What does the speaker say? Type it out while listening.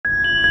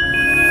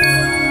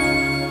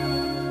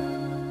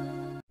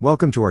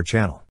Welcome to our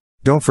channel.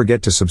 Don't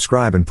forget to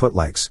subscribe and put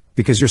likes,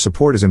 because your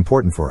support is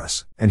important for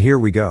us. And here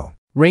we go.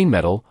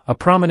 Rheinmetall, a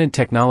prominent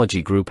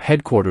technology group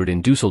headquartered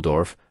in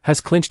Dusseldorf, has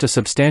clinched a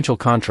substantial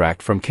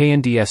contract from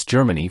KNDS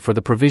Germany for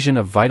the provision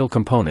of vital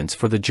components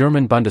for the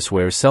German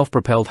Bundeswehr's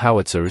self-propelled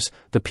howitzers,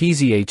 the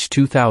PzH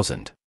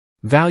 2000.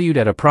 Valued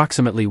at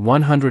approximately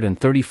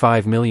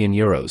 €135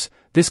 million,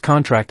 this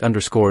contract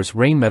underscores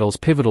Rheinmetall's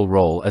pivotal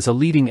role as a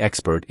leading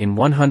expert in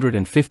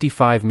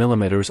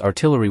 155mm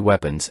artillery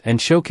weapons and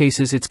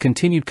showcases its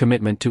continued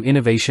commitment to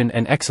innovation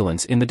and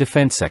excellence in the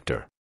defense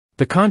sector.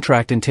 The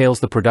contract entails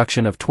the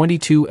production of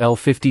 22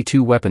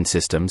 L-52 weapon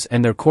systems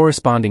and their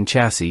corresponding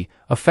chassis,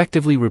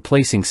 effectively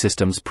replacing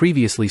systems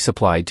previously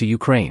supplied to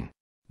Ukraine.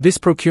 This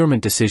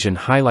procurement decision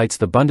highlights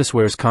the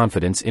Bundeswehr's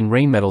confidence in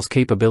Rheinmetall's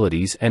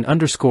capabilities and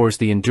underscores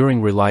the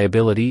enduring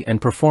reliability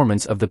and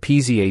performance of the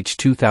PzH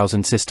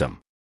 2000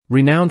 system.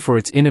 Renowned for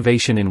its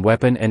innovation in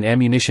weapon and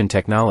ammunition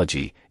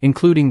technology,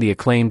 including the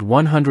acclaimed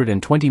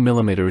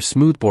 120mm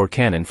smoothbore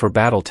cannon for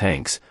battle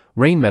tanks,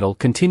 Rheinmetall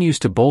continues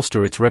to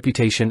bolster its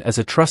reputation as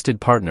a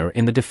trusted partner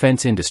in the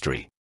defense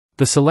industry.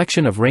 The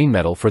selection of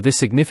Rheinmetall for this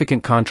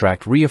significant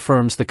contract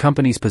reaffirms the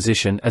company's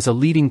position as a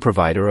leading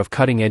provider of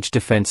cutting-edge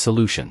defense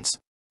solutions.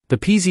 The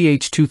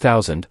PzH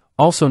 2000,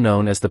 also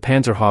known as the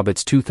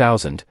Panzerhaubitze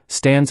 2000,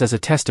 stands as a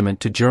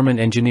testament to German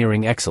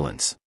engineering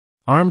excellence.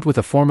 Armed with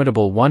a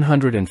formidable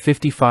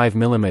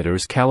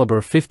 155mm caliber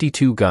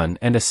 52 gun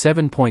and a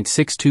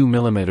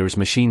 7.62mm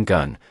machine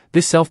gun,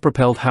 this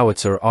self-propelled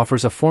howitzer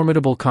offers a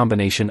formidable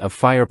combination of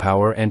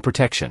firepower and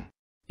protection.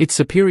 Its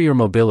superior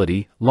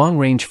mobility,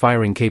 long-range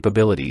firing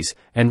capabilities,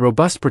 and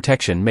robust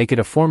protection make it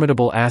a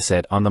formidable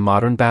asset on the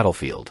modern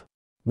battlefield.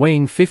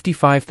 Weighing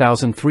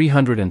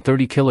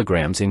 55,330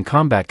 kilograms in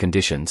combat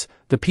conditions,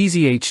 the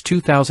PzH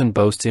 2000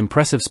 boasts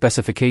impressive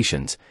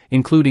specifications,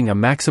 including a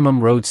maximum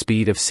road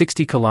speed of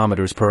 60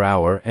 km per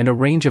hour and a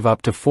range of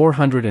up to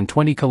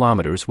 420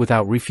 km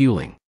without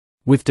refueling.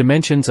 With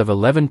dimensions of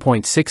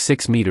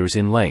 11.66 meters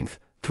in length,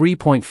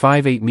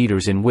 3.58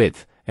 meters in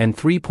width, and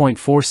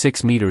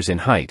 3.46 meters in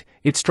height,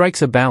 it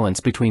strikes a balance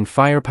between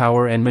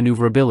firepower and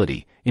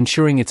maneuverability,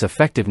 ensuring its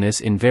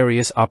effectiveness in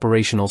various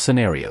operational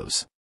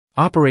scenarios.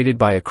 Operated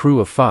by a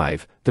crew of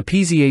 5, the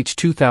PzH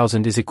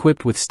 2000 is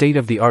equipped with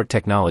state-of-the-art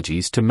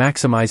technologies to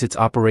maximize its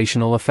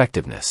operational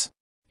effectiveness.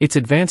 Its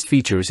advanced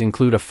features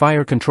include a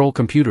fire control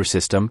computer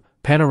system,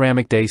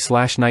 panoramic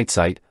day/night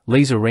sight,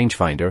 laser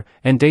rangefinder,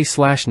 and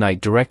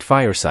day/night direct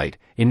fire sight,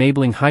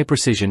 enabling high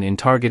precision in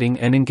targeting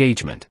and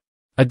engagement.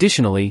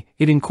 Additionally,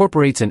 it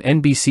incorporates an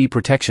NBC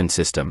protection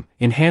system,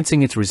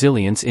 enhancing its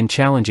resilience in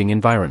challenging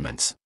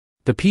environments.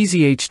 The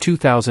PzH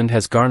 2000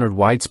 has garnered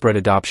widespread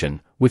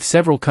adoption, with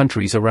several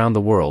countries around the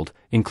world,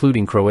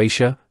 including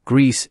Croatia,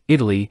 Greece,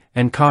 Italy,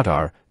 and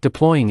Qatar,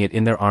 deploying it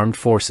in their armed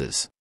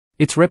forces.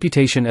 Its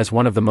reputation as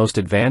one of the most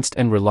advanced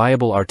and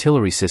reliable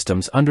artillery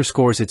systems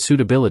underscores its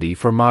suitability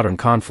for modern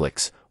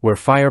conflicts, where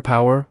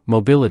firepower,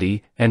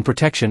 mobility, and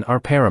protection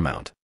are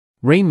paramount.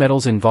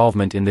 Rheinmetall's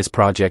involvement in this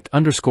project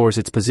underscores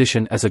its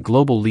position as a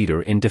global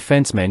leader in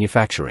defense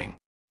manufacturing.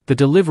 The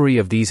delivery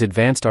of these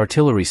advanced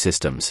artillery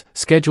systems,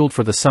 scheduled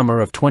for the summer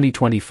of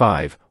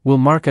 2025, will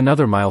mark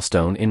another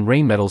milestone in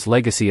Rheinmetall's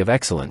legacy of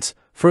excellence,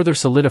 further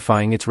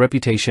solidifying its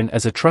reputation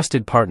as a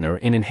trusted partner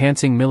in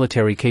enhancing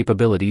military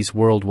capabilities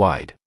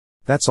worldwide.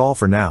 That's all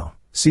for now.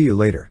 See you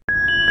later.